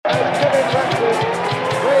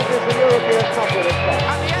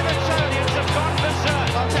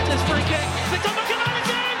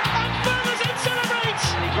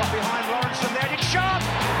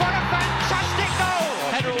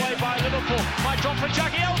Drop for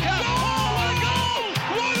Jagielka. Oh, what a goal!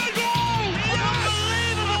 What a goal!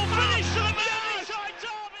 Unbelievable finish to the Merseyside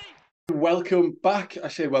derby. Welcome back. I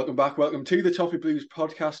say welcome back. Welcome to the Toffee Blues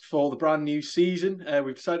podcast for the brand new season.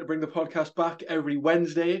 We've decided to bring the podcast back every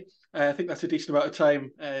Wednesday. I think that's a decent amount of time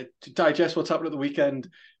to digest what's happened at the weekend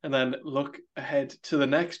and then look ahead to the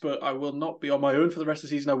next. But I will not be on my own for the rest of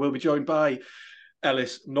the season. I will be joined by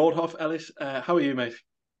Ellis Nordhoff. Ellis, how are you, mate?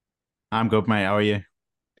 I'm good, mate. How are you?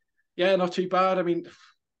 Yeah, not too bad. I mean,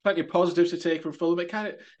 plenty of positives to take from Fulham.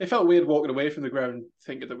 It felt weird walking away from the ground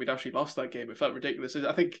thinking that we'd actually lost that game. It felt ridiculous.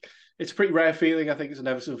 I think it's a pretty rare feeling. I think as an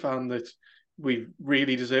Everton fan that we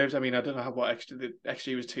really deserved. I mean, I don't know what the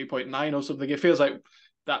XG was 2.9 or something. It feels like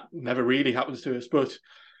that never really happens to us, but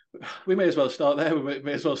we may as well start there. We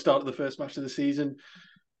may as well start at the first match of the season.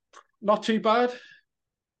 Not too bad.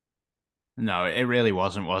 No, it really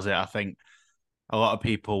wasn't, was it? I think a lot of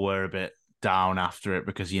people were a bit down after it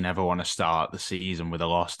because you never want to start the season with a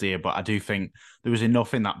loss here. But I do think there was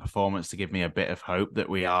enough in that performance to give me a bit of hope that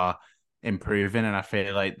we are improving. And I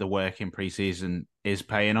feel like the work in pre-season is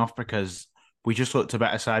paying off because we just looked a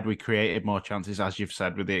better side. We created more chances, as you've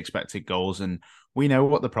said, with the expected goals. And we know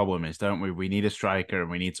what the problem is, don't we? We need a striker and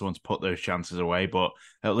we need someone to put those chances away. But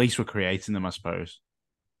at least we're creating them, I suppose.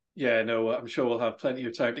 Yeah, no, I'm sure we'll have plenty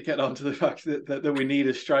of time to get on to the fact that we need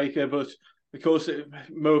a striker. But of course,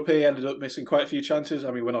 Mopé ended up missing quite a few chances.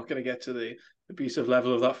 I mean, we're not going to get to the abusive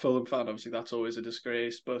level of that Fulham fan. Obviously, that's always a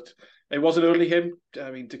disgrace. But it wasn't only him.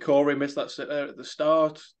 I mean, Decore missed that sitter at the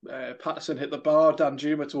start. Patterson hit the bar.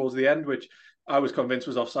 Danjuma towards the end, which I was convinced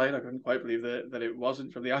was offside. I couldn't quite believe that it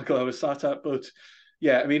wasn't from the angle I was sat at. But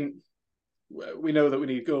yeah, I mean, we know that we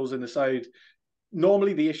need goals in the side.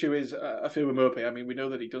 Normally, the issue is, I feel with Mopé, I mean, we know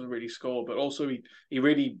that he doesn't really score, but also he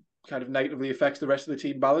really kind of negatively affects the rest of the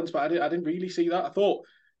team balance. But I didn't really see that. I thought,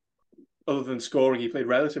 other than scoring, he played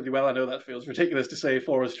relatively well. I know that feels ridiculous to say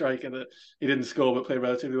for a striker that he didn't score but played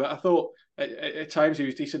relatively well. I thought at times he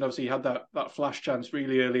was decent. Obviously, he had that flash chance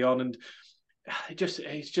really early on, and it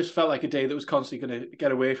just felt like a day that was constantly going to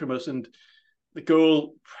get away from us. And the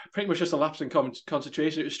goal, pretty much just a lapse in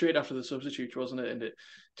concentration. It was straight after the substitute, wasn't it? And it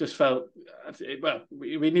just felt,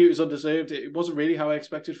 we knew it was undeserved. It wasn't really how I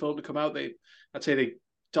expected Fulham to come out. I'd say they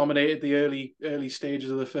dominated the early stages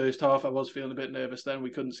of the first half. I was feeling a bit nervous then. We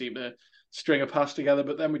couldn't seem to string a pass together,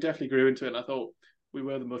 but then we definitely grew into it. And I thought we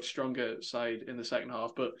were the much stronger side in the second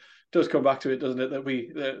half. But it does come back to it, doesn't it, that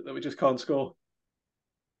we just can't score.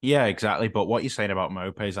 Yeah, exactly. But what you're saying about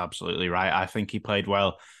Mopé is absolutely right. I think he played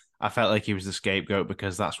well. I felt like he was the scapegoat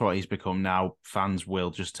because that's what he's become now. Fans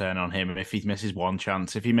will just turn on him. If he misses one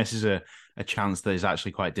chance, if he misses a chance that is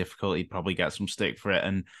actually quite difficult, he'd probably get some stick for it.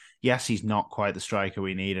 And yes, he's not quite the striker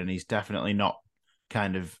we need, and he's definitely not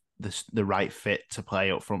kind of the right fit to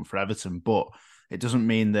play up front for Everton. But it doesn't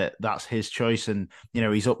mean that that's his choice. And, you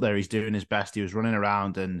know, he's up there, he's doing his best. He was running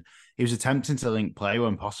around and he was attempting to link play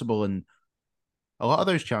when possible. And a lot of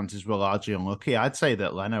those chances were largely unlucky. I'd say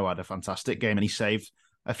that Leno had a fantastic game and he saved.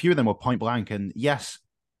 A few of them were point blank, and yes,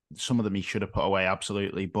 some of them he should have put away,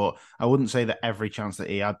 absolutely. But I wouldn't say that every chance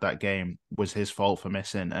that he had that game was his fault for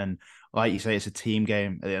missing. And like you say, it's a team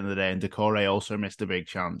game at the end of the day, and Decore also missed a big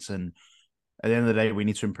chance. And at the end of the day, we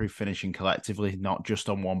need to improve finishing collectively, not just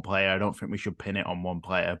on one player. I don't think we should pin it on one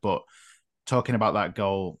player. But talking about that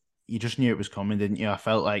goal, you just knew it was coming, didn't you? I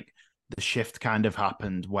felt like the shift kind of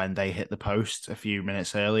happened when they hit the post a few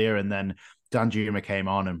minutes earlier, and then Danjuma came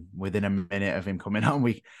on, and within a minute of him coming on,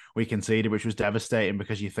 we conceded, which was devastating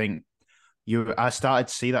because you think I started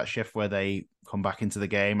to see that shift where they come back into the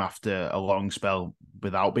game after a long spell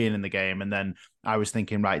without being in the game. And then I was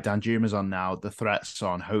thinking, right, Danjuma's on now, the threat's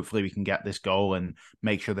on. Hopefully we can get this goal and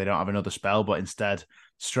make sure they don't have another spell. But instead,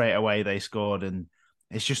 straight away they scored. And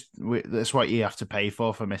it's just, that's what you have to pay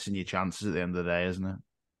for missing your chances at the end of the day, isn't it?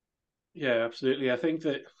 Yeah, absolutely. I think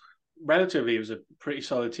that relatively it was a pretty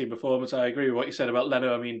solid team performance. I agree with what you said about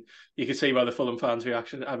Leno. I mean, you could see by the Fulham fans'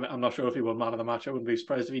 reaction. I'm not sure if he won man of the match. I wouldn't be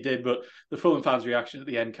surprised if he did, but the Fulham fans' reaction at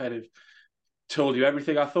the end kind of told you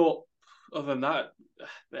everything. I thought, other than that,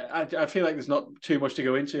 I feel like there's not too much to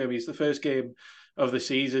go into. I mean, it's the first game of the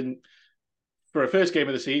season. For a first game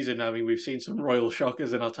of the season, I mean, we've seen some royal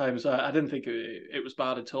shockers in our time, so I didn't think it was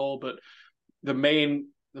bad at all. But the main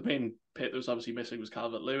pit that was obviously missing was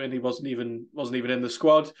Calvert-Lewin. He wasn't even in the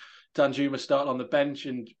squad. Danjuma started on the bench,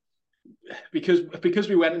 and because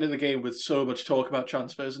we went into the game with so much talk about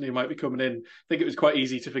transfers and who might be coming in, I think it was quite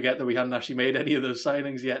easy to forget that we hadn't actually made any of those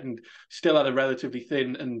signings yet, and still had a relatively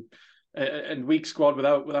thin and weak squad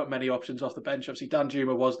without many options off the bench. Obviously,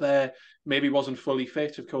 Danjuma was there, maybe wasn't fully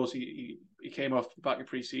fit. Of course, he came off the back of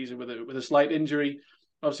pre-season with a slight injury.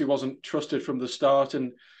 Obviously, wasn't trusted from the start,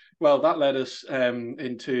 and Well, that led us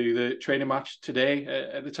into the training match today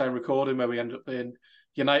at the time recording, where we ended up playing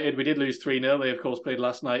United. We did lose 3-0. They, of course, played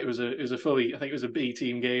last night. It was a fully, I think it was a B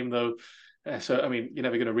team game, though. So, I mean, you're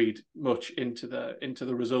never going to read much into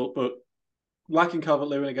the result. But lacking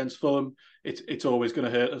Calvert-Lewin against Fulham, it's always going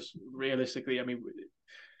to hurt us, realistically. I mean,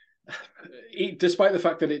 despite the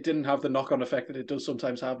fact that it didn't have the knock-on effect that it does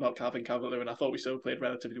sometimes have, not having Calvert-Lewin, I thought we still played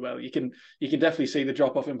relatively well. You can definitely see the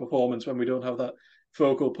drop-off in performance when we don't have that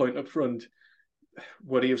focal point up front.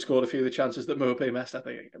 Would he have scored a few of the chances that Mopé missed?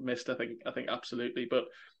 I think absolutely. But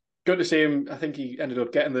good to see him. I think he ended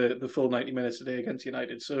up getting the full 90 minutes today against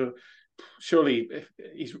United. So surely if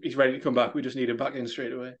he's ready to come back. We just need him back in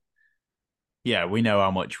straight away. Yeah, we know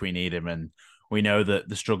how much we need him, and we know that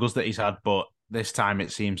the struggles that he's had, but this time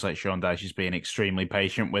it seems like Sean Dyche is being extremely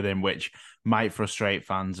patient with him, which might frustrate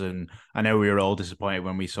fans. And I know we were all disappointed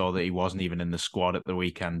when we saw that he wasn't even in the squad at the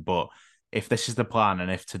weekend, but if this is the plan, and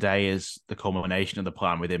if today is the culmination of the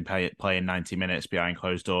plan with him playing 90 minutes behind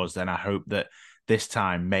closed doors, then I hope that this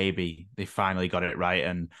time maybe they finally got it right.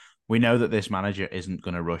 And we know that this manager isn't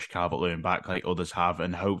going to rush Calvert-Lewin back like others have,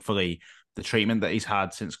 and hopefully the treatment that he's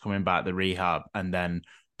had since coming back, the rehab, and then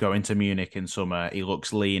going to Munich in summer, he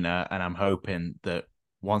looks leaner, and I'm hoping that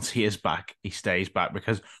once he is back, he stays back,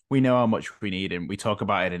 because we know how much we need him. We talk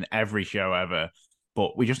about it in every show ever,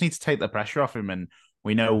 but we just need to take the pressure off him, and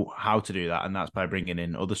we know how to do that, and that's by bringing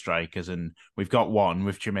in other strikers. And we've got one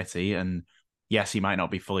with Chimiti, and yes, he might not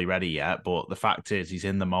be fully ready yet, but the fact is he's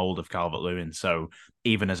in the mold of Calvert-Lewin. So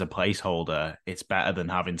even as a placeholder, it's better than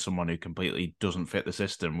having someone who completely doesn't fit the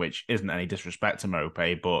system, which isn't any disrespect to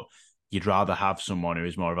Mopé, but you'd rather have someone who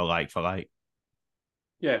is more of a like for like.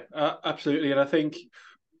 Yeah, absolutely. And I think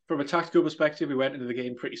from a tactical perspective, we went into the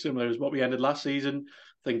game pretty similar as what we ended last season.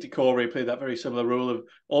 I think Decore played that very similar role of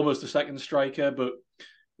almost a second striker, but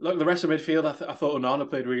look, the rest of midfield, I thought Onana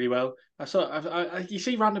played really well. You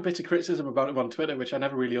see random bits of criticism about him on Twitter, which I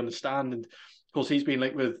never really understand. And of course, he's been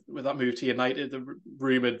linked with that move to United, the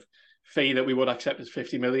rumored fee that we would accept is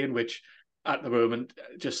 50 million, which at the moment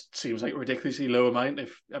just seems like a ridiculously low amount.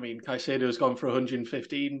 Caicedo's gone for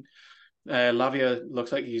 115, Lavia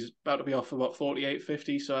looks like he's about to be off for what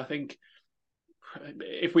 48.50. So I think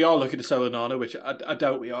if we are looking to sell Onana, which I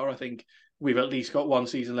doubt we are, I think we've at least got one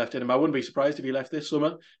season left in him. I wouldn't be surprised if he left this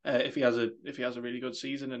summer if he has a really good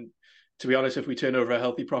season. And to be honest, if we turn over a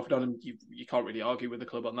healthy profit on him, you can't really argue with the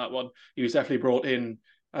club on that one. He was definitely brought in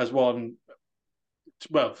as one.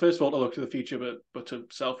 Well, first of all, to look to the future, but to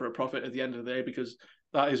sell for a profit at the end of the day, because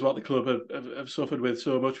that is what the club have suffered with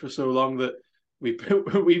so much for so long, that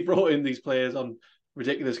we brought in these players on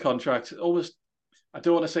ridiculous contracts. Almost, I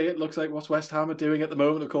don't want to say it looks like what West Ham are doing at the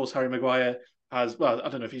moment. Of course, Harry Maguire has, well, I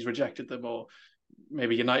don't know if he's rejected them or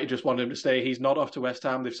maybe United just wanted him to stay. He's not off to West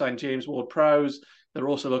Ham. They've signed James Ward-Prowse. They're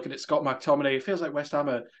also looking at Scott McTominay. It feels like West Ham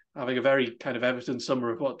are having a very kind of Everton summer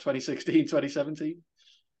of 2016, 2017.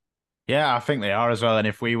 Yeah, I think they are as well. And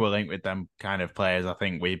if we were linked with them kind of players, I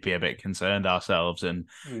think we'd be a bit concerned ourselves. And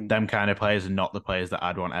them kind of players are not the players that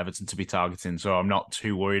I'd want Everton to be targeting. So I'm not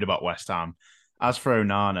too worried about West Ham. As for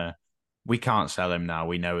Onana, we can't sell him now.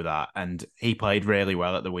 We know that. And he played really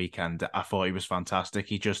well at the weekend. I thought he was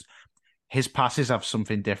fantastic. His passes have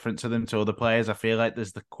something different to them to other players. I feel like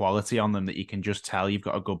there's the quality on them that you can just tell you've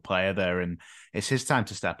got a good player there. And it's his time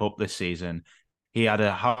to step up this season. He had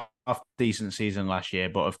a half decent season last year,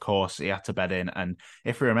 but of course he had to bed in. And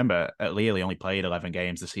if we remember, at Lille, he only played 11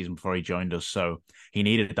 games the season before he joined us. So he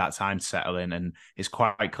needed that time to settle in. And it's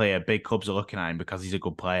quite clear big clubs are looking at him because he's a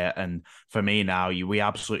good player. And for me now, we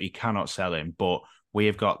absolutely cannot sell him. But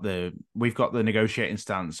we've got the negotiating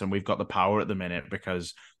stance and we've got the power at the minute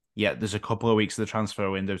because there's a couple of weeks of the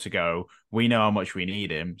transfer window to go. We know how much we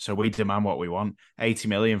need him. So we demand what we want. 80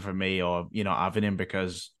 million from me, or you're not having him,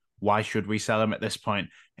 because why should we sell him at this point?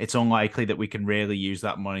 It's unlikely that we can really use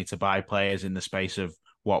that money to buy players in the space of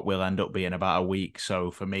what will end up being about a week.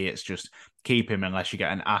 So for me, it's just keep him unless you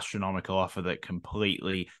get an astronomical offer that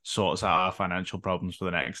completely sorts out our financial problems for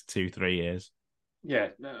the next 2-3 years. Yeah,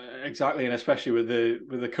 exactly, and especially with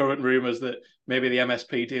the current rumours that maybe the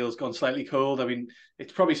MSP deal's gone slightly cold. I mean,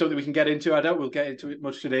 it's probably something we can get into. I doubt we'll get into it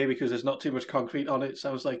much today because there's not too much concrete on it.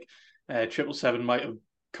 Sounds like 777 might have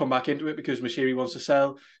come back into it because Mashiri wants to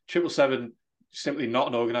sell. 777 simply not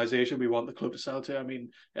an organisation we want the club to sell to. I mean,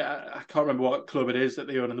 I can't remember what club it is that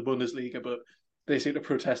they own in the Bundesliga, but they seem to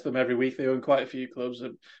protest them every week. They own quite a few clubs,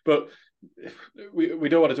 but we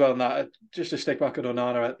don't want to dwell on that. Just to stick back on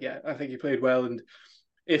Onana, I think he played well, and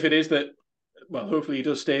if it is that, well, hopefully he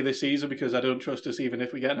does stay this season, because I don't trust us, even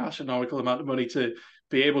if we get an astronomical amount of money, to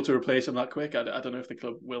be able to replace him that quick. I don't know if the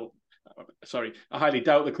club will. sorry, I highly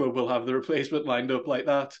doubt the club will have the replacement lined up like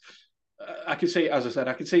that. I can see, as I said,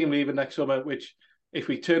 I can see him leaving next summer, which if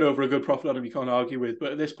we turn over a good profit on him, you can't argue with.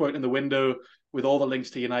 But at this point in the window, with all the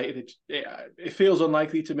links to United, it feels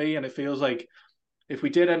unlikely to me, and it feels like if we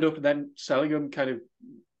did end up then selling him kind of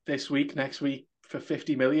this week, next week for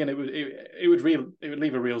 50 million, it would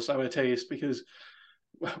leave a real sour taste because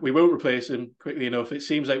we won't replace him quickly enough. It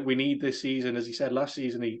seems like we need this season, as he said last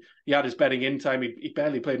season. He had his betting in time. He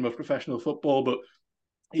barely played much professional football, but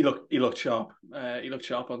he looked sharp. He looked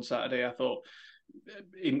sharp on Saturday. I thought.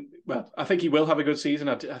 I think he will have a good season.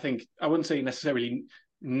 I think I wouldn't say he necessarily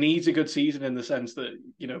needs a good season in the sense that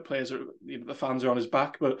players are the fans are on his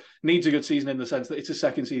back, but needs a good season in the sense that it's his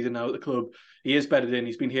second season now at the club. He is bedded in.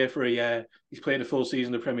 He's been here for a year. He's played a full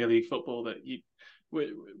season of Premier League football. That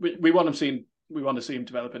we want him seeing. We want to see him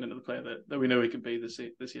developing into the player that we know he can be this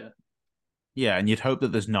year. Yeah, and you'd hope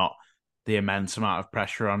that there's not the immense amount of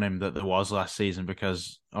pressure on him that there was last season,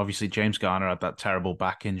 because obviously James Garner had that terrible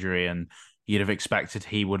back injury, and you'd have expected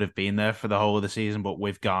he would have been there for the whole of the season. But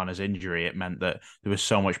with Garner's injury, it meant that there was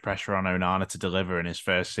so much pressure on Onana to deliver in his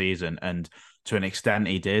first season. And to an extent,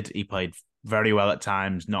 he did. He played very well at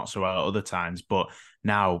times, not so well at other times. But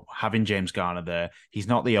now, having James Garner there, he's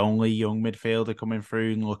not the only young midfielder coming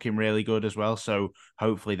through and looking really good as well. So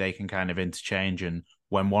hopefully they can kind of interchange. And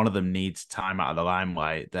when one of them needs time out of the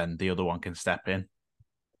limelight, then the other one can step in.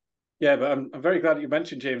 Yeah, but I'm very glad you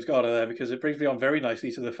mentioned James Garner there, because it brings me on very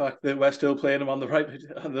nicely to the fact that we're still playing him on the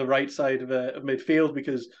right side of midfield,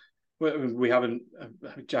 because we haven't.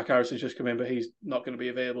 Jack Harrison's just come in, but he's not going to be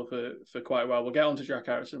available for quite a while. We'll get on to Jack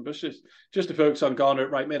Harrison, but just to focus on Garner at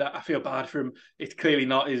right mid, I feel bad for him. It's clearly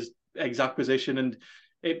not his exact position, and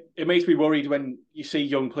it makes me worried when you see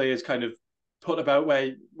young players kind of put about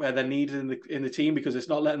where they're needed in the team, because it's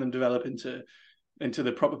not letting them develop into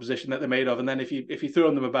the proper position that they're made of. And then if you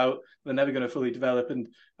throw them about, they're never going to fully develop. And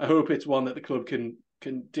I hope it's one that the club can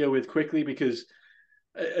deal with quickly, because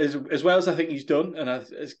as well as I think he's done, and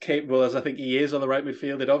as capable as I think he is on the right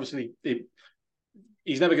midfield,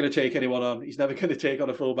 he's never going to take anyone on. He's never going to take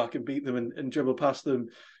on a fullback and beat them and dribble past them.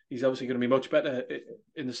 He's obviously going to be much better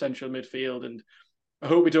in the central midfield. And I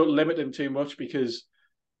hope we don't limit him too much, because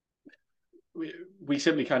we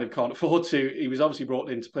simply kind of can't afford to. He was obviously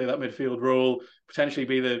brought in to play that midfield role, potentially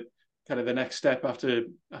be the kind of the next step after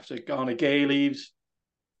Garner Gay leaves.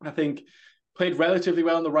 I think played relatively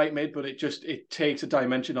well on the right mid, but it takes a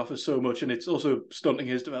dimension off us so much, and it's also stunting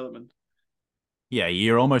his development. Yeah,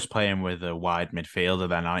 you're almost playing with a wide midfielder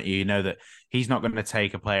then, aren't you? You know that he's not going to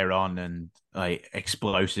take a player on and like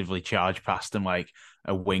explosively charge past them like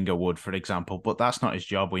a winger would, for example. But that's not his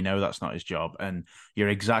job. We know that's not his job. And you're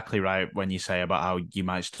exactly right when you say about how you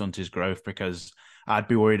might stunt his growth, because I'd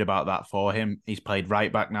be worried about that for him. He's played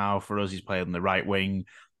right back now for us. He's played on the right wing.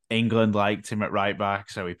 England liked him at right back,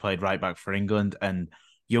 so he played right back for England. And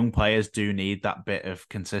young players do need that bit of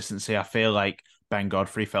consistency. I feel like Ben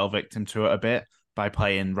Godfrey fell victim to it a bit by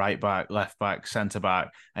playing right back, left back, centre back.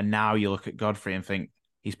 And now you look at Godfrey and think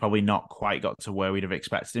he's probably not quite got to where we'd have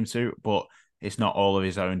expected him to, but it's not all of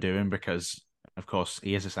his own doing, because of course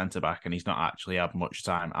he is a centre back and he's not actually had much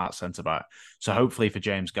time at centre back. So hopefully for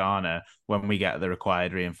James Garner, when we get the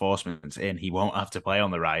required reinforcements in, he won't have to play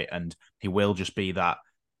on the right, and he will just be that,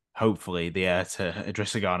 hopefully, the heir to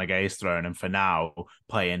Idrissa Gana Gay's throne. And for now,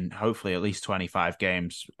 playing hopefully at least 25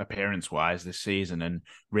 games appearance-wise this season, and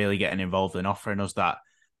really getting involved in offering us that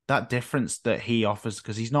difference that he offers,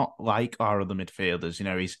 because he's not like our other midfielders.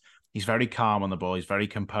 He's very calm on the ball. He's very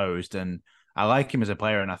composed, and I like him as a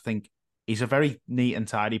player. And I think he's a very neat and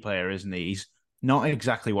tidy player, isn't he? He's not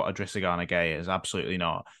exactly what Idrissa Gana Gay is, absolutely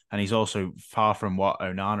not. And he's also far from what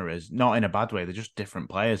Onana is, not in a bad way. They're just different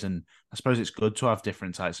players. And I suppose it's good to have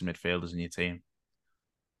different types of midfielders in your team.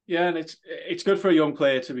 Yeah, and it's good for a young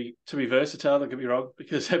player to be versatile, don't get me wrong,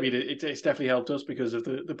 because I mean it's definitely helped us because of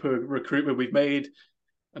the poor recruitment we've made.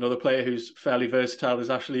 Another player who's fairly versatile is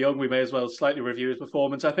Ashley Young. We may as well slightly review his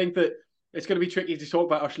performance. I think that it's going to be tricky to talk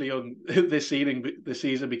about Ashley Young this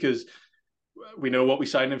season, because we know what we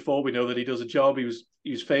signed him for. We know that he does a job. He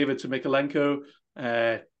was favoured to Mikalenko.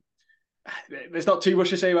 There's not too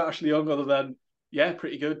much to say about Ashley Young other than, yeah,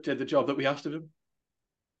 pretty good. Did the job that we asked of him.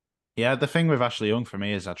 Yeah, the thing with Ashley Young for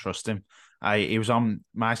me is I trust him. He was on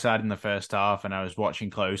my side in the first half, and I was watching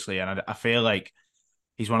closely, and I feel like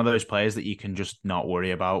he's one of those players that you can just not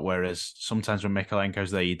worry about, whereas sometimes when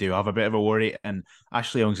Mikalenko's there, you do have a bit of a worry. And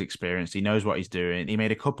Ashley Young's experienced. He knows what he's doing. He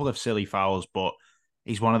made a couple of silly fouls, but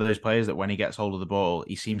he's one of those players that when he gets hold of the ball,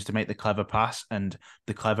 he seems to make the clever pass and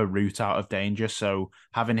the clever route out of danger. So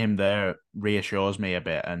having him there reassures me a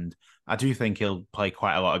bit. And I do think he'll play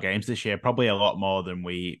quite a lot of games this year, probably a lot more than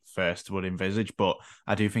we first would envisage, but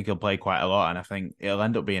I do think he'll play quite a lot. And I think it'll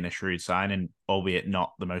end up being a shrewd signing, albeit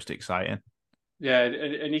not the most exciting. Yeah,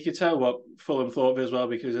 and you could tell what Fulham thought of it as well,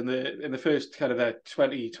 because in the first kind of their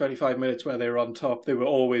 20-25 minutes where they were on top, they were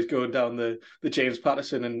always going down the James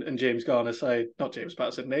Patterson and James Garner side, not James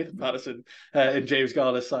Patterson, Nathan Patterson and James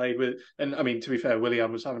Garner side. And I mean, to be fair,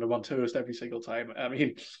 Willian was having a one toast every single time. I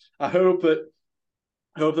mean, I hope that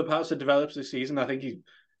Patterson develops this season. I think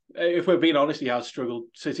if we're being honest, he has struggled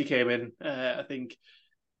since he came in. I think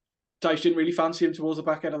Dyche didn't really fancy him towards the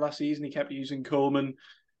back end of last season. He kept using Coleman.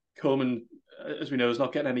 Coleman, as we know, is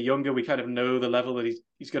not getting any younger. We kind of know the level that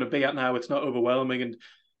he's going to be at now. It's not overwhelming.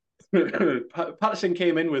 And Patterson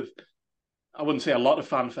came in with, I wouldn't say a lot of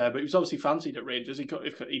fanfare, but he was obviously fancied at Rangers. He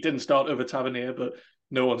didn't start over Tavernier, but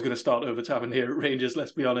no one's going to start over Tavernier at Rangers,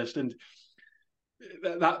 let's be honest. And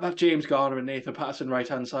that James Garner and Nathan Patterson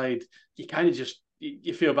right-hand side, you kind of just,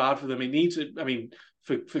 you feel bad for them. He needs it. I mean,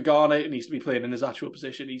 for Garner, it needs to be playing in his actual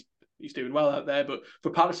position. He's doing well out there, but for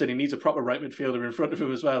Patterson, he needs a proper right midfielder in front of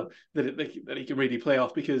him as well that he can really play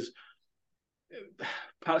off, because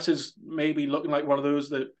Patterson's maybe looking like one of those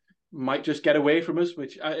that might just get away from us,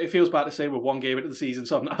 which it feels bad to say we're one game into the season,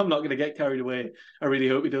 so I'm not going to get carried away. I really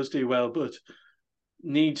hope he does do well, but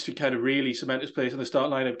needs to kind of really cement his place in the start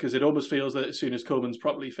lineup, because it almost feels that as soon as Coleman's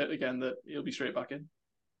properly fit again, that he'll be straight back in.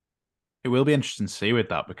 It will be interesting to see with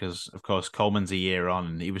that, because, of course, Coleman's a year on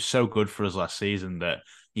and he was so good for us last season that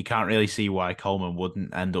you can't really see why Coleman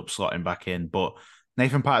wouldn't end up slotting back in. But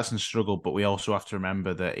Nathan Patterson struggled, but we also have to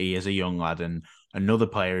remember that he is a young lad, and another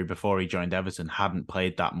player who, before he joined Everton, hadn't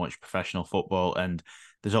played that much professional football. And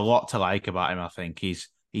there's a lot to like about him, I think. He's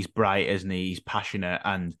bright, isn't he? He's passionate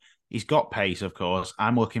and he's got pace, of course.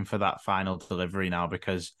 I'm looking for that final delivery now,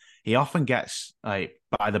 because he often gets like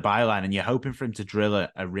by the byline and you're hoping for him to drill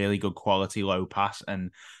a really good quality low pass.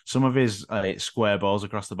 And some of his square balls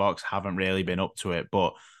across the box haven't really been up to it.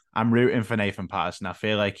 But I'm rooting for Nathan Patterson. I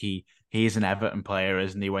feel like he is an Everton player,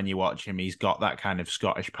 isn't he? When you watch him, he's got that kind of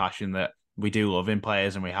Scottish passion that we do love in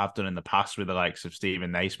players, and we have done in the past with the likes of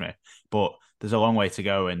Stephen Naismith. But there's a long way to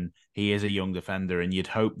go, and he is a young defender, and you'd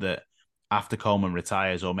hope that after Coleman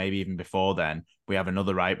retires, or maybe even before then, we have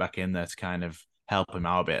another right back in there to kind of help him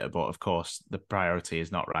out a bit. But of course, the priority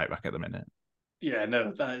is not right back at the minute. Yeah,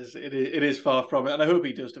 no, it is far from it. And I hope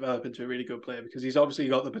he does develop into a really good player, because he's obviously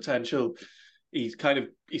got the potential. He's got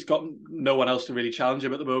no one else to really challenge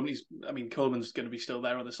him at the moment. Coleman's going to be still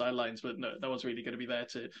there on the sidelines, but no one's really going to be there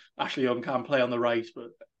to. Ashley Young can play on the right,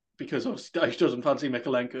 but because Dyche doesn't fancy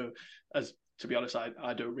Mykolenko, as to be honest,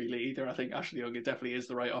 I don't really either. I think Ashley Young definitely is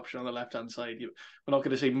the right option on the left-hand side. We're not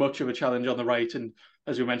going to see much of a challenge on the right. And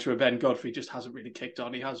as we mentioned, Ben Godfrey just hasn't really kicked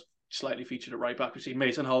on. He has slightly featured at right back. We've seen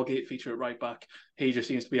Mason Holgate feature at right back. He just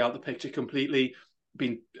seems to be out of the picture completely.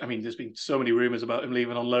 There's been so many rumours about him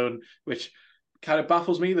leaving on loan, which kind of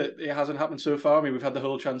baffles me that it hasn't happened so far. I mean, we've had the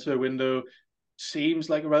whole transfer window. Seems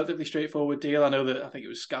like a relatively straightforward deal. I think it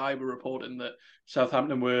was Sky were reporting that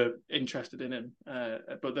Southampton were interested in him,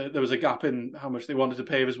 but there was a gap in how much they wanted to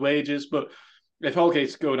pay of his wages. But if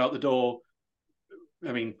Holgate's going out the door,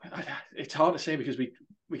 I mean, it's hard to say, because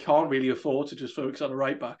we can't really afford to just focus on a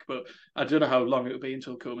right back. But I don't know how long it will be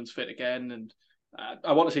until Coleman's fit again, and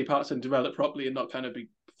I want to see Patterson develop properly and not kind of be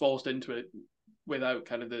forced into it without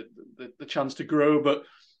kind of the chance to grow. But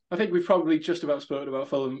I think we've probably just about spoken about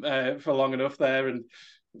Fulham for long enough there. And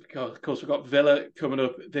of course, we've got Villa coming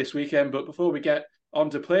up this weekend. But before we get on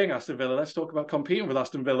to playing Aston Villa, let's talk about competing with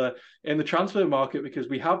Aston Villa in the transfer market, because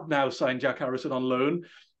we have now signed Jack Harrison on loan,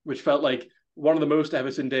 which felt like one of the most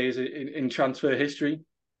Everton days in transfer history.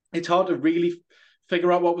 It's hard to really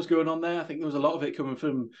figure out what was going on there. I think there was a lot of it coming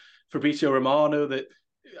from Fabrizio Romano.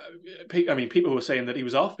 People were saying that he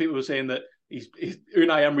was off. People were saying that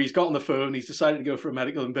Unai Emery's got on the phone. He's decided to go for a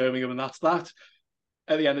medical in Birmingham, and that's that.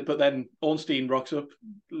 At the end, but then Ornstein rocks up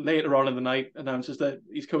later on in the night, announces that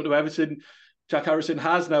he's coming to Everton. Jack Harrison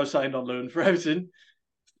has now signed on loan for Everton.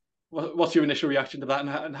 What's your initial reaction to that,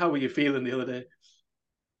 and how were you feeling the other day?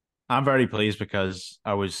 I'm very pleased, because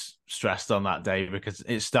I was stressed on that day, because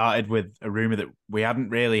it started with a rumour that we hadn't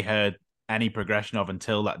really heard any progression of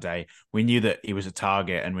until that day. We knew that he was a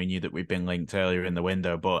target, and we knew that we'd been linked earlier in the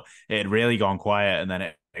window, but it had really gone quiet, and then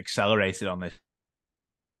it accelerated on this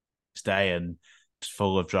day, and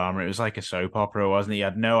full of drama. It was like a soap opera, wasn't it? You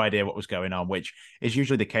had no idea what was going on, which is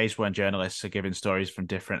usually the case when journalists are giving stories from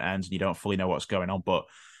different ends and you don't fully know what's going on. But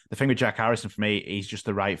the thing with Jack Harrison, for me, he's just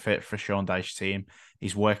the right fit for Sean Dyche's team. He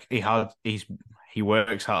he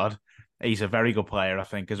works hard. He's a very good player, I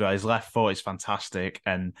think, as well. His left foot is fantastic.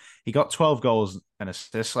 And he got 12 goals and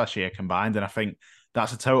assists last year combined. And I think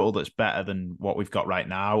that's a total that's better than what we've got right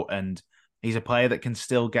now. And he's a player that can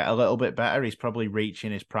still get a little bit better. He's probably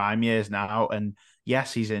reaching his prime years now. And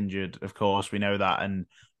yes, he's injured, of course. We know that. And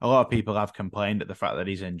a lot of people have complained at the fact that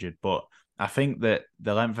he's injured. But I think that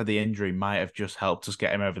the length of the injury might have just helped us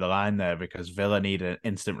get him over the line there because Villa need an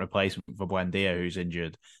instant replacement for Buendia, who's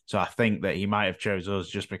injured. So I think that he might have chose us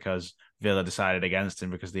just because Villa decided against him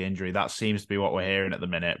because of the injury. That seems to be what we're hearing at the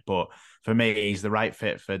minute. But for me, he's the right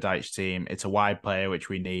fit for Dyche's team. It's a wide player, which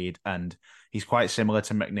we need. And he's quite similar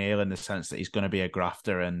to McNeil in the sense that he's going to be a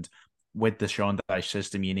grafter. And with the Sean Dyche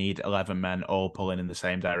system, you need 11 men all pulling in the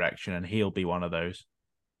same direction. And he'll be one of those.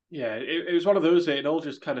 Yeah, it was one of those that it all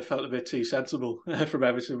just kind of felt a bit too sensible from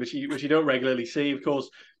Everton, which you don't regularly see. Of course,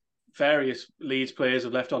 various Leeds players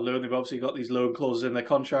have left on loan. They've obviously got these loan clauses in their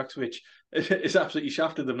contracts, which is absolutely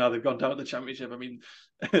shafted them now. They've gone down to the Championship. I mean,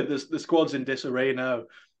 the squad's in disarray now. I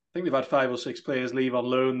think they've had 5 or 6 players leave on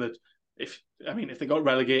loan that if they got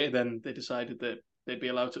relegated, then they decided that they'd be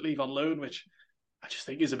allowed to leave on loan, which I just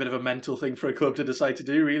think is a bit of a mental thing for a club to decide to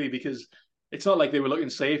do, really, because it's not like they were looking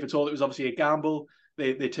safe at all. It was obviously a gamble.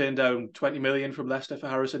 They turned down 20 million from Leicester for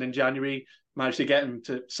Harrison in January, managed to get him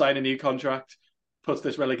to sign a new contract, puts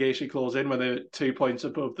this relegation clause in when they're 2 points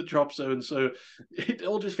above the drop zone. So it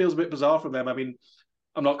all just feels a bit bizarre from them. I mean,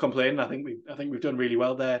 I'm not complaining. I think we've done really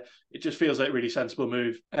well there. It just feels like a really sensible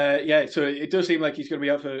move. So it does seem like he's going to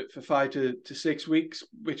be out for 5 to 6 weeks,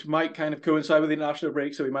 which might kind of coincide with the international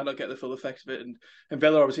break, so we might not get the full effects of it. And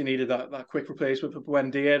Villa obviously needed that quick replacement for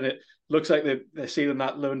Buendia, and it looks like they're sealing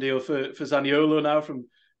that loan deal for Zaniolo now from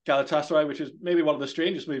Galatasaray, which is maybe one of the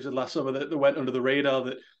strangest moves of last summer that went under the radar.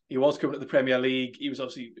 That he was coming to the Premier League, he was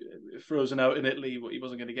obviously frozen out in Italy, but he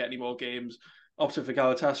wasn't going to get any more games. Opted for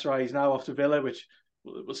Galatasaray, he's now off to Villa, which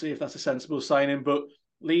we'll see if that's a sensible signing. But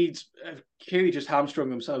Leeds have clearly just hamstrung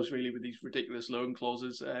themselves really with these ridiculous loan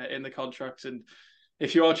clauses in the contracts. And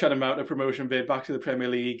if you are trying to mount a promotion bid back to the Premier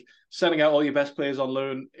League, sending out all your best players on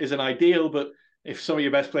loan isn't ideal. But if some of your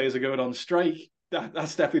best players are going on strike,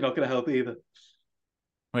 that's definitely not going to help either.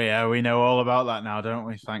 Well, yeah, we know all about that now, don't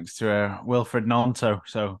we? Thanks to Wilfred Gnonto.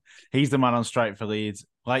 So he's the man on strike for Leeds.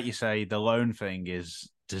 Like you say, the loan thing is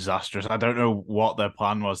disastrous. I don't know what their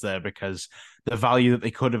plan was there because the value that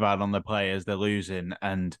they could have had on the players, they're losing.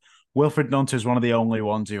 And Wilfred Gnonto is one of the only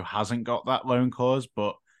ones who hasn't got that loan clause,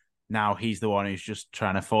 but now he's the one who's just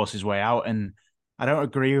trying to force his way out. And I don't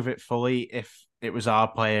agree with it fully. If it was our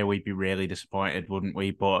player, we'd be really disappointed, wouldn't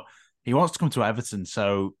we? But he wants to come to Everton,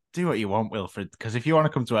 so do what you want, Wilfred. Because if you want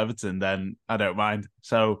to come to Everton, then I don't mind.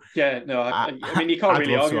 So yeah, no, I mean, you can't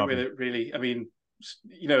really argue with it, really. I mean,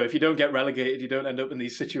 if you don't get relegated, you don't end up in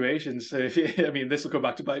these situations. So this will come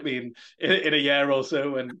back to bite me in a year or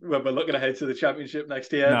so when we're looking ahead to the Championship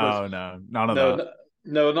next year. No, none of that.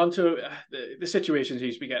 No, Gnonto, the situation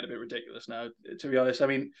seems to be getting a bit ridiculous now, to be honest. I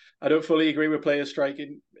mean, I don't fully agree with players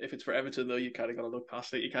striking. If it's for Everton, though, you kind of got to look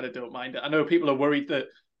past it. You kind of don't mind it. I know people are worried that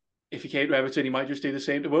if he came to Everton, he might just do the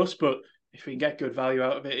same to us, but if we can get good value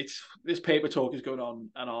out of it, this paper talk is going on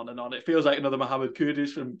and on and on. It feels like another Mohamed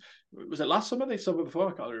Kudus from, was it last summer? The summer before?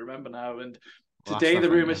 I can't remember now. And today the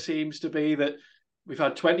rumour seems to be that we've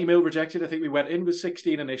had 20 mil rejected. I think we went in with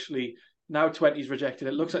 16 initially. Now 20 is rejected.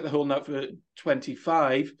 It looks like they're holding out for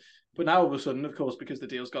 25. But now all of a sudden, of course, because the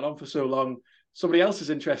deal's gone on for so long, somebody else is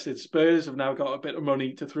interested. Spurs have now got a bit of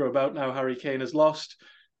money to throw about. Now Harry Kane has lost.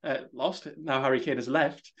 Now Harry Kane has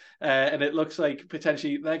left, and it looks like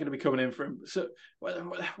potentially they're going to be coming in for him. So,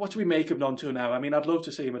 what do we make of Gnonto now? I mean, I'd love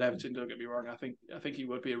to see him at Everton. Don't get me wrong. I think he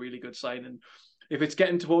would be a really good sign. And if it's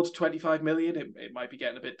getting towards 25 million, it might be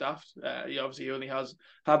getting a bit daft. He obviously only has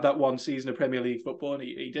had that one season of Premier League football, and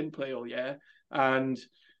he didn't play all year. And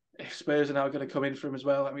if Spurs are now going to come in for him as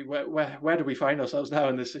well, I mean, where do we find ourselves now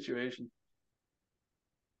in this situation?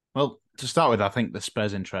 Well, to start with, I think the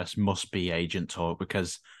Spurs' interest must be agent talk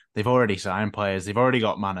because they've already signed players. They've already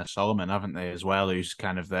got Manor Solomon, haven't they, as well, who's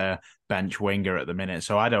kind of their bench winger at the minute.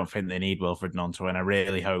 So I don't think they need Wilfred Gnonto, and I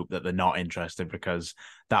really hope that they're not interested because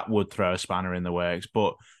that would throw a spanner in the works.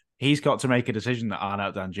 But he's got to make a decision that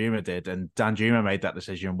Arnaut Danjuma did, and Danjuma made that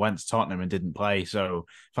decision, went to Tottenham and didn't play. So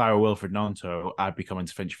if I were Wilfred Gnonto, I'd be coming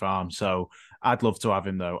to Finch Farm. So I'd love to have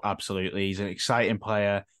him, though, absolutely. He's an exciting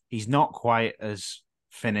player. He's not quite as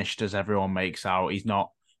finished as everyone makes out. He's not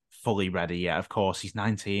fully ready yet. Of course, he's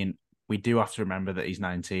 19. We do have to remember that he's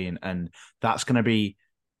 19, and that's going to be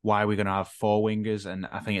why we're going to have 4 wingers. And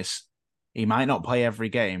I think he might not play every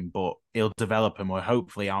game, but he'll develop, and we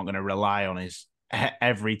hopefully aren't going to rely on his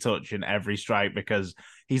every touch and every strike because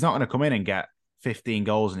he's not going to come in and get 15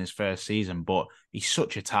 goals in his first season, but he's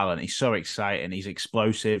such a talent. He's so exciting. He's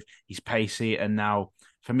explosive. He's pacey. And now,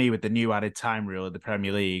 for me, with the new added time rule of the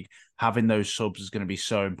Premier League, having those subs is going to be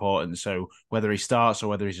so important. So whether he starts or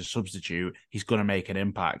whether he's a substitute, he's going to make an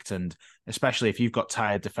impact. And especially if you've got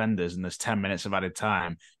tired defenders and there's 10 minutes of added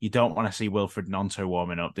time, you don't want to see Wilfred Gnonto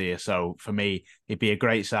warming up, do you? So for me, it'd be a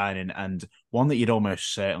great signing and one that you'd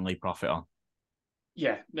almost certainly profit on.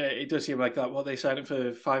 Yeah, it does seem like that. What they signed him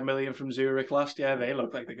for 5 million from Zurich last year, they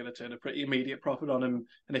look like they're going to turn a pretty immediate profit on him.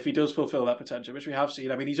 And if he does fulfil that potential, which we have seen,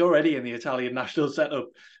 I mean, he's already in the Italian national setup.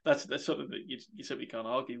 That's something that you simply can't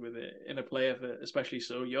argue with it in a player, especially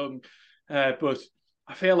so young. But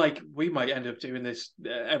I feel like we might end up doing this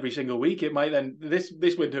every single week. It might then this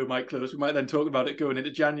window might close. We might then talk about it going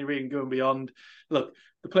into January and going beyond. Look,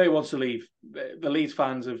 the player wants to leave. The Leeds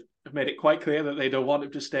fans have made it quite clear that they don't want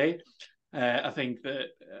him to stay. I think that,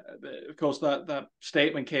 of course, that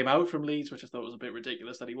statement came out from Leeds, which I thought was a bit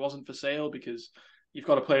ridiculous, that he wasn't for sale because you've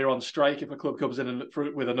got a player on strike. If a club comes in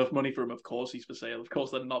with enough money for him, of course he's for sale. Of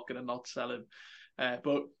course they're not going to not sell him.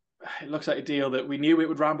 But it looks like a deal that we knew it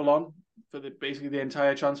would ramble on for basically the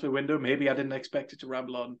entire transfer window. Maybe I didn't expect it to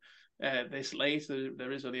ramble on this late.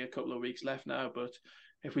 There is only a couple of weeks left now, but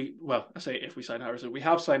if we sign Harrison, we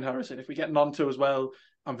have signed Harrison. If we get Gnonto as well,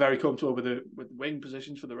 I'm very comfortable with the wing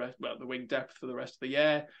positions for the rest. Well, the wing depth for the rest of the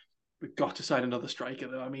year. We've got to sign another striker,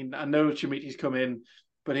 though. I mean, I know Chimiti's come in,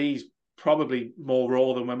 but he's probably more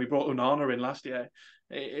raw than when we brought Onana in last year.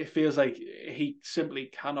 It feels like he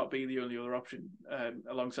simply cannot be the only other option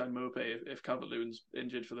alongside Mope if Calvert-Lewin's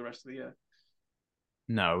injured for the rest of the year.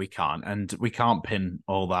 No, we can't. And we can't pin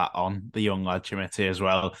all that on the young lad Chimiti as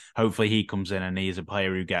well. Hopefully he comes in and he's a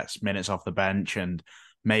player who gets minutes off the bench and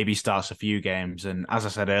maybe starts a few games. And as I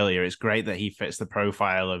said earlier, it's great that he fits the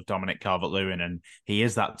profile of Dominic Calvert-Lewin and he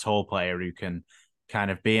is that tall player who can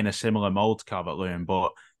kind of be in a similar mold to Calvert-Lewin.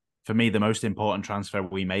 But for me, the most important transfer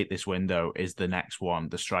we make this window is the next one,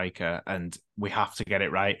 the striker. And we have to get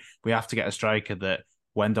it right. We have to get a striker that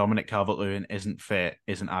when Dominic Calvert-Lewin isn't fit,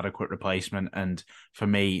 is an adequate replacement. And for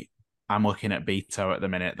me, I'm looking at Beto at the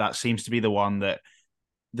minute. That seems to be the one that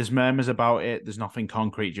there's murmurs about it. There's nothing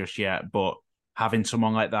concrete just yet, but having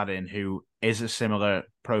someone like that in who is a similar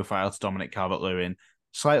profile to Dominic Calvert-Lewin,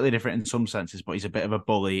 slightly different in some senses, but he's a bit of a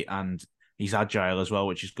bully and he's agile as well,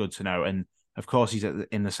 which is good to know. And of course, he's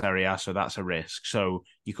in the Serie A, so that's a risk. So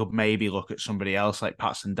you could maybe look at somebody else like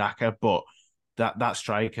Patson Daka, but that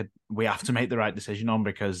striker we have to make the right decision on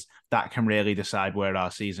because that can really decide where our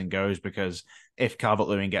season goes. Because if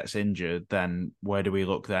Calvert-Lewin gets injured, then where do we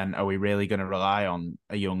look then? Are we really going to rely on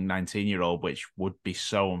a young 19-year-old, which would be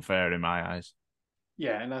so unfair in my eyes?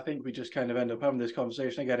 Yeah, and I think we just kind of end up having this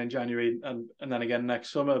conversation again in January and then again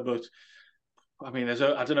next summer. But I mean, I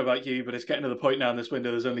don't know about you, but it's getting to the point now in this window.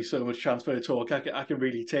 There's only so much transfer talk I can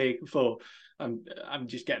really take before I'm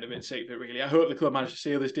just getting a bit sick of it. Really, I hope the club managed to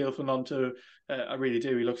seal this deal for Gnonto. I really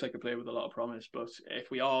do. He looks like a player with a lot of promise. But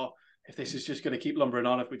if this is just going to keep lumbering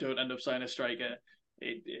on, if we don't end up signing a striker,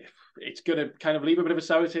 it's going to kind of leave a bit of a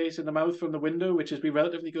sour taste in the mouth from the window, which has been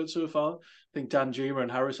relatively good so far. I think Dan Juma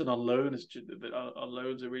and Harrison on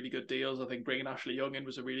loans are really good deals. I think bringing Ashley Young in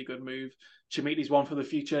was a really good move. Chimiti's one for the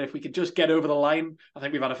future. If we could just get over the line, I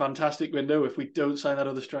think we've had a fantastic window. If we don't sign that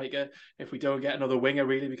other striker, if we don't get another winger,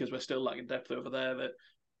 really, because we're still lacking depth over there, that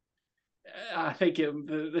I think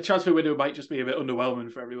the transfer window might just be a bit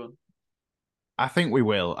underwhelming for everyone. I think we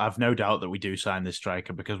will. I've no doubt that we do sign this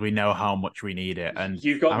striker because we know how much we need it. And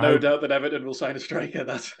you've got no doubt that Everton will sign a striker.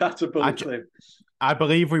 That's a bold claim. I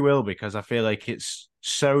believe we will because I feel like it's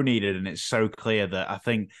so needed and it's so clear that I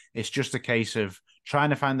think it's just a case of trying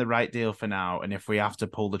to find the right deal for now. And if we have to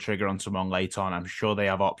pull the trigger on someone later on, I'm sure they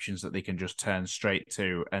have options that they can just turn straight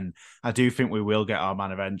to. And I do think we will get our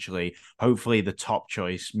man eventually. Hopefully the top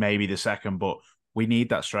choice, maybe the second, but we need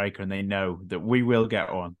that striker and they know that we will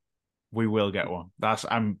get one. We will get one.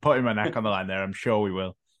 I'm putting my neck on the line there. I'm sure we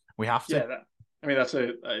will. We have to. Yeah,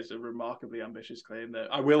 that is a remarkably ambitious claim that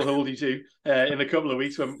I will hold you to in a couple of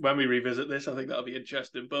weeks when we revisit this. I think that'll be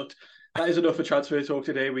interesting. But that is enough for transfer talk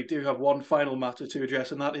today. We do have one final matter to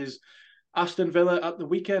address, and that is Aston Villa at the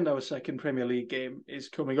weekend. Our second Premier League game is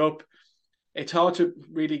coming up. It's hard to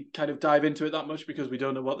really kind of dive into it that much because we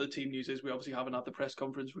don't know what the team news is. We obviously haven't had the press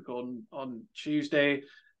conference recording on Tuesday.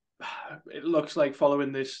 It looks like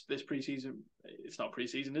following this pre-season, it's not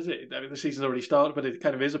pre-season, is it? I mean, the season's already started, but it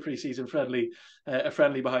kind of is a pre-season friendly, a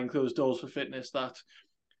friendly behind closed doors for fitness. That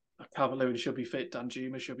Calvert-Lewin should be fit, Dan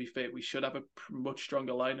Juma should be fit. We should have a much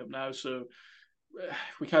stronger lineup now. So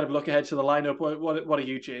if we kind of look ahead to the lineup, what are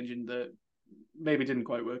you changing that maybe didn't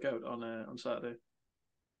quite work out on Saturday?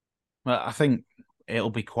 Well, I think it'll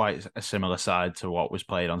be quite a similar side to what was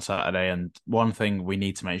played on Saturday. And one thing we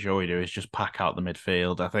need to make sure we do is just pack out the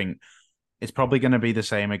midfield. I think it's probably going to be the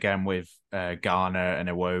same again with Garner and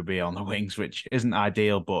Iwobi on the wings, which isn't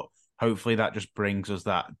ideal, but hopefully that just brings us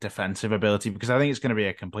that defensive ability, because I think it's going to be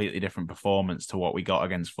a completely different performance to what we got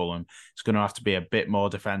against Fulham. It's going to have to be a bit more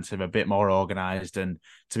defensive, a bit more organised. And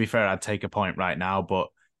to be fair, I'd take a point right now, but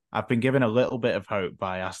I've been given a little bit of hope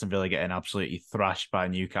by Aston Villa getting absolutely thrashed by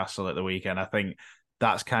Newcastle at the weekend. I think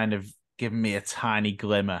that's kind of given me a tiny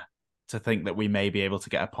glimmer to think that we may be able to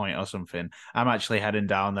get a point or something. I'm actually heading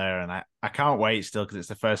down there, and I can't wait still, because it's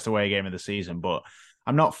the first away game of the season, but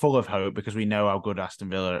I'm not full of hope because we know how good Aston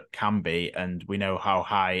Villa can be, and we know how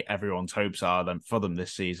high everyone's hopes are for them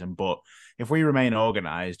this season. But if we remain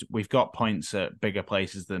organised, we've got points at bigger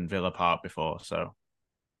places than Villa Park before. So,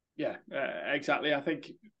 yeah, exactly. I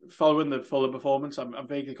think following the Fulham performance, I'm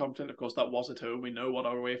vaguely confident. Of course, that was at home. We know what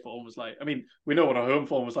our away form was like. I mean, we know what our home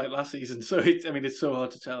form was like last season. So, it's so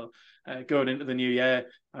hard to tell. Going into the new year,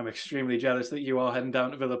 I'm extremely jealous that you are heading down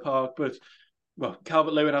to Villa Park. But, well,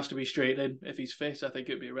 Calvert-Lewin has to be straight in if he's fit. I think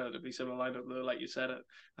it'd be a relatively similar lineup, though, like you said.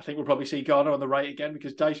 I think we'll probably see Garner on the right again,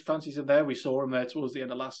 because Dyche fancies him there. We saw him there towards the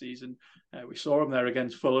end of last season. We saw him there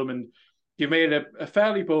against Fulham, and you made a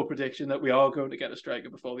fairly bold prediction that we are going to get a striker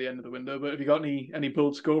before the end of the window. But have you got any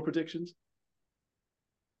bold score predictions?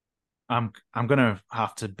 I'm gonna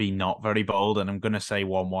have to be not very bold, and I'm gonna say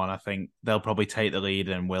 1-1. I think they'll probably take the lead,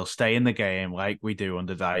 and we'll stay in the game like we do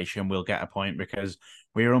under Dyche, and we'll get a point because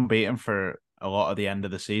we were unbeaten for a lot of the end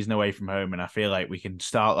of the season away from home, and I feel like we can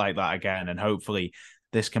start like that again, and hopefully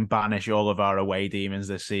this can banish all of our away demons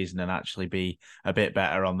this season and actually be a bit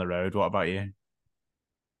better on the road. What about you?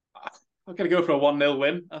 I'm going to go for a 1-0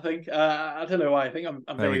 win, I think. I don't know why. I think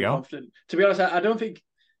I'm very confident. To be honest, I don't think...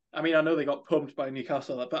 I mean, I know they got pumped by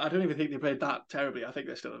Newcastle, but I don't even think they played that terribly. I think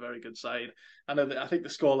they're still a very good side. I think the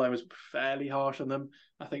scoreline was fairly harsh on them.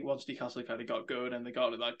 I think once Newcastle kind of got going and they got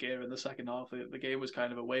into that gear in the second half, the game was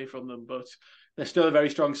kind of away from them. But they're still a very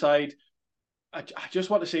strong side. I just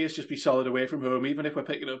want to see us just be solid away from home, even if we're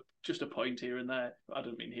picking up just a point here and there. I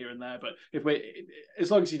don't mean here and there, but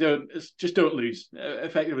as long as you just don't lose,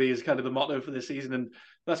 effectively is kind of the motto for this season. And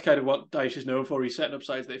that's kind of what Dyche is known for. He's setting up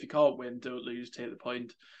sides that if you can't win, don't lose, take the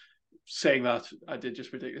point. Saying that, I did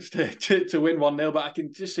just predict us to win 1-0, but I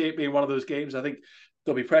can just see it being one of those games. I think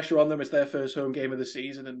there'll be pressure on them. It's their first home game of the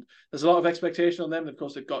season, and there's a lot of expectation on them. Of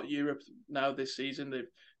course, they've got Europe now this season.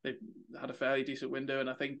 They've had a fairly decent window, and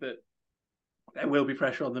I think that there will be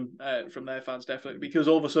pressure on them from their fans, definitely, because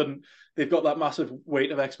all of a sudden they've got that massive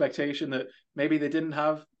weight of expectation that maybe they didn't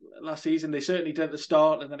have last season. They certainly did at the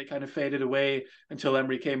start, and then it kind of faded away until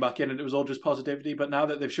Emery came back in, and it was all just positivity. But now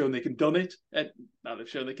that they've shown they can do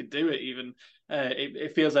it, even,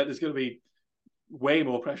 it feels like there's going to be way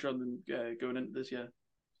more pressure on them going into this year.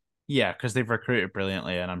 Yeah, because they've recruited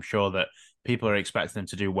brilliantly, and I'm sure that people are expecting them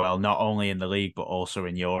to do well, not only in the league, but also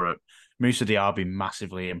in Europe. Moussa Diaby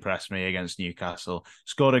massively impressed me against Newcastle.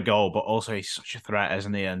 Scored a goal, but also he's such a threat,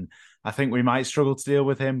 isn't he? And I think we might struggle to deal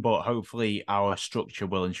with him, but hopefully our structure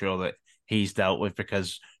will ensure that he's dealt with,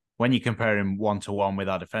 because when you compare him 1-to-1 with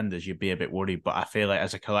our defenders, you'd be a bit worried. But I feel like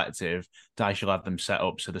as a collective, Dyche will have them set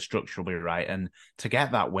up so the structure will be right. And to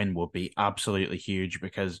get that win would be absolutely huge,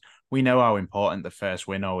 because we know how important the first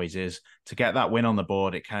win always is. To get that win on the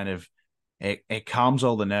board, it kind of it calms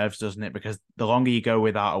all the nerves, doesn't it? Because the longer you go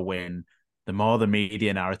without a win, the more the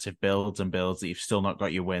media narrative builds and builds that you've still not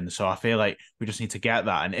got your win. So I feel like we just need to get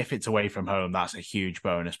that. And if it's away from home, that's a huge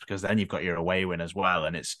bonus, because then you've got your away win as well.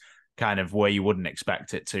 And it's kind of where you wouldn't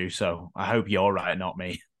expect it to. So I hope you're right, not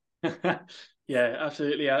me. Yeah,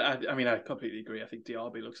 absolutely. I mean, I completely agree. I think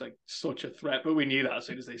Diaby looks like such a threat, but we knew that as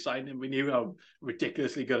soon as they signed him. We knew how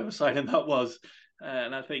ridiculously good of a signing that was.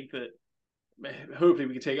 And I think that hopefully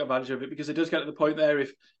we can take advantage of it, because it does get to the point there,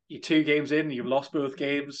 if you're 2 games in, you've lost both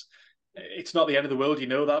games, it's not the end of the world, you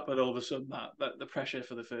know that, but all of a sudden that the pressure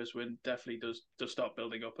for the first win definitely does start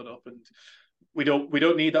building up, and we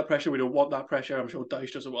don't need that pressure. We don't want that pressure. I'm sure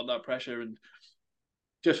Dyche doesn't want that pressure, and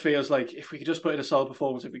just feels like if we could just put in a solid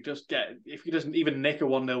performance, if we doesn't even nick a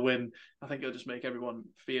 1-0 win, I think it'll just make everyone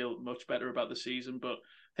feel much better about the season. But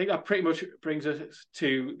I think that pretty much brings us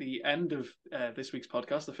to the end of this week's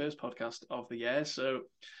podcast, the first podcast of the year. So,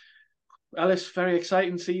 Ellis, very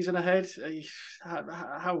exciting season ahead.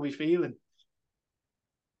 How are we feeling?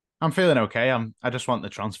 I'm feeling okay. I just want the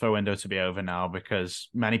transfer window to be over now, because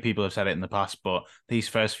many people have said it in the past, but these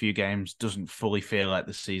first few games doesn't fully feel like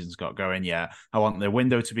the season's got going yet. I want the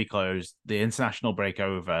window to be closed, the international break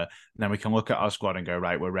over, and then we can look at our squad and go,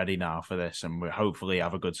 right, we're ready now for this, and we hopefully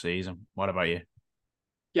have a good season. What about you?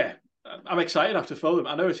 Yeah, I'm excited after Fulham.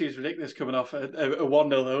 I know it seems ridiculous coming off a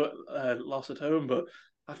 1-0 loss at home, but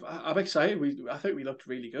I'm excited. I think we looked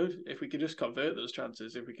really good. If we can just convert those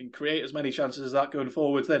chances, if we can create as many chances as that going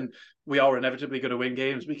forward, then we are inevitably going to win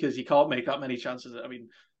games because you can't make that many chances. I mean,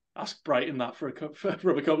 ask Brighton that from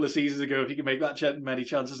a couple of seasons ago if you can make that many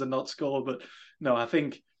chances and not score. But no, I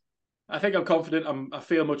think I'm confident. I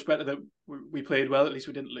feel much better that we played well. At least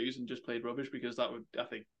we didn't lose and just played rubbish, because I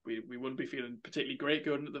think we wouldn't be feeling particularly great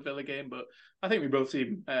going into the Villa game. But I think we both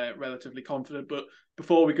seem relatively confident. But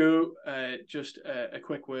before we go, just a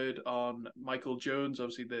quick word on Michael Jones.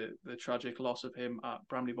 Obviously, the tragic loss of him at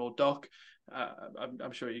Bramley-Moore Dock.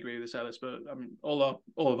 I'm sure you agree with this, Ellis. But I mean, all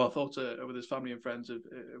of our thoughts are with his family and friends of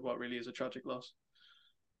what really is a tragic loss.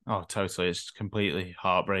 Oh, totally. It's completely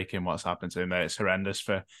heartbreaking what's happened to him there. It's horrendous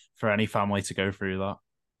for any family to go through that.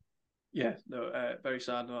 Yeah, no, very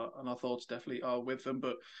sad, and our thoughts definitely are with them.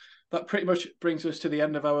 But that pretty much brings us to the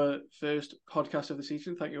end of our first podcast of the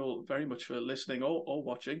season. Thank you all very much for listening or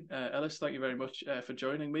watching. Ellis, thank you very much for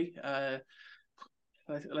joining me.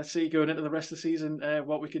 Let's see going into the rest of the season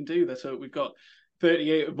what we can do. Let's hope we've got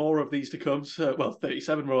 38 more of these to come. So, well,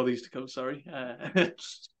 37 more of these to come. Sorry.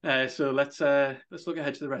 So let's look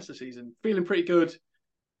ahead to the rest of the season. Feeling pretty good.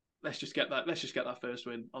 Let's just get that first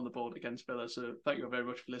win on the board against Villa. So thank you very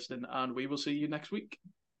much for listening, and we will see you next week.